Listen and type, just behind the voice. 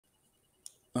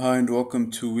Hi, and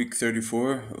welcome to week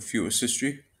 34 of US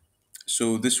history.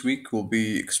 So, this week we'll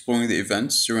be exploring the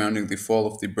events surrounding the fall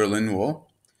of the Berlin Wall,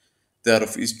 that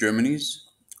of East Germany's.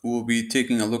 We'll be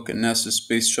taking a look at NASA's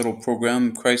Space Shuttle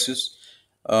program crisis,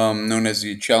 known as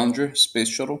the Challenger Space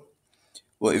Shuttle.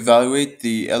 We'll evaluate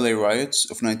the LA riots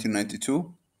of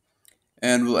 1992,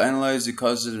 and we'll analyze the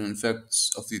causes and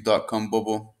effects of the dot-com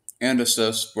bubble and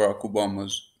assess Barack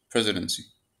Obama's presidency.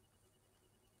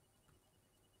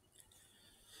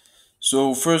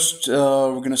 So first,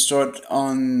 we're going to start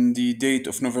on the date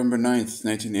of November 9th,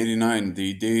 1989,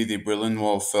 the day the Berlin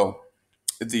Wall fell.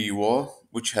 The wall,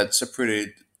 which had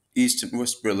separated East and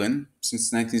West Berlin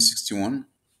since 1961,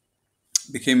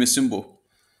 became a symbol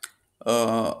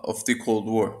of the Cold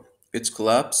War. Its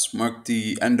collapse marked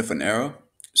the end of an era,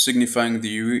 signifying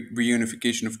the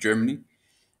reunification of Germany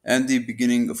and the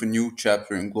beginning of a new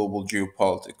chapter in global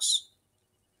geopolitics.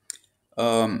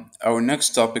 Our next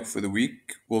topic for the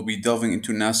week will be delving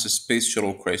into NASA's space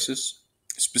shuttle crisis,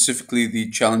 specifically the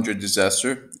Challenger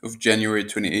disaster of January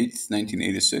 28th,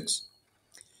 1986.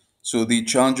 So, the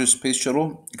Challenger space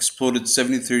shuttle exploded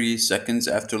 73 seconds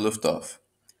after liftoff,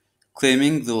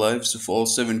 claiming the lives of all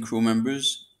seven crew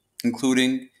members,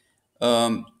 including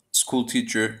school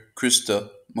teacher Krista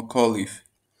McAuliffe.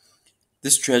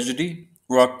 This tragedy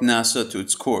rocked NASA to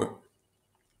its core,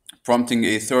 prompting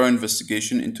a thorough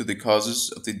investigation into the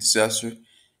causes of the disaster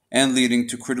and leading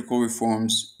to critical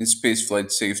reforms in spaceflight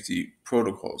safety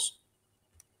protocols.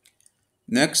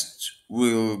 Next,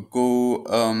 we'll go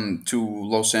to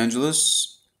Los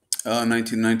Angeles,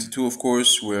 1992, of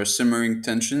course, where simmering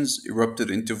tensions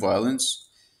erupted into violence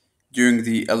during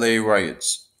the LA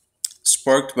riots,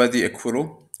 sparked by the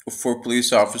acquittal of four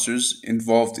police officers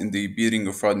involved in the beating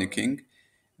of Rodney King.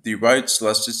 The riots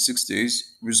lasted 6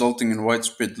 days, resulting in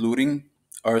widespread looting,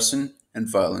 arson, and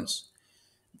violence.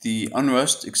 The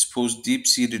unrest exposed deep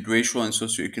seated racial and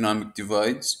socioeconomic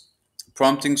divides,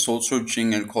 prompting soul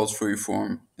searching and calls for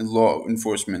reform in law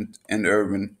enforcement and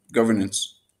urban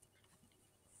governance.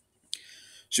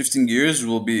 Shifting gears,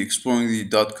 we'll be exploring the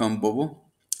dot com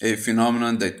bubble, a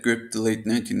phenomenon that gripped the late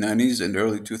 1990s and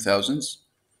early 2000s.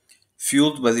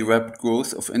 Fueled by the rapid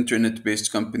growth of internet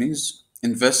based companies,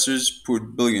 investors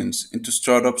poured billions into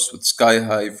startups with sky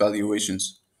high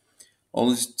valuations,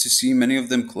 only to see many of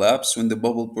them collapse when the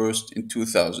bubble burst in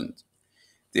 2000.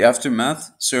 The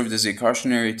aftermath served as a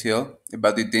cautionary tale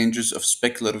about the dangers of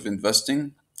speculative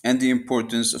investing and the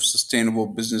importance of sustainable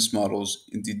business models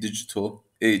in the digital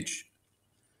age.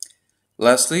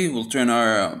 Lastly, we'll turn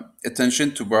our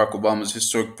attention to Barack Obama's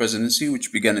historic presidency,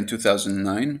 which began in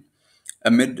 2009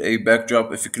 amid a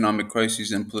backdrop of economic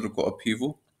crises and political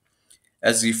upheaval.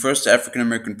 As the first African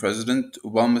American president,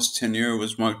 Obama's tenure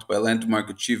was marked by landmark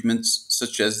achievements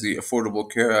such as the Affordable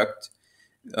Care Act,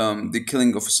 the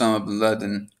killing of Osama bin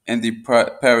Laden, and the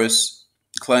Paris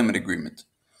Climate Agreement.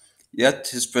 Yet,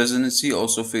 his presidency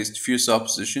also faced fierce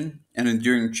opposition and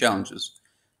enduring challenges,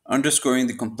 underscoring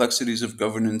the complexities of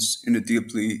governance in a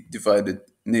deeply divided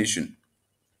nation.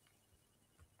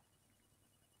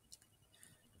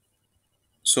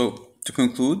 So, to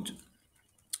conclude,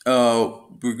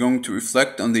 we're going to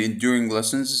reflect on the enduring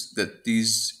lessons that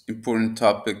these important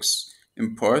topics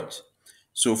impart.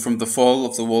 So, from the fall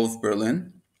of the Wall of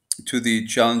Berlin to the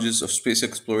challenges of space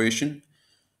exploration,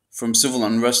 from civil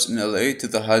unrest in LA to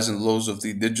the highs and lows of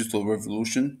the digital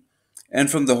revolution,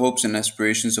 and from the hopes and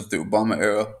aspirations of the Obama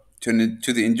era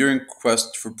to the enduring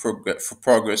quest for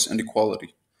progress and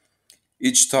equality.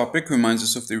 Each topic reminds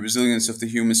us of the resilience of the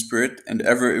human spirit and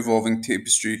ever evolving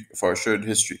tapestry of our shared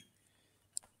history.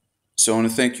 So I want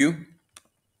to thank you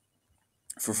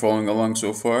for following along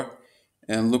so far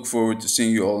and look forward to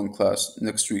seeing you all in class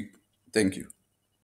next week. Thank you.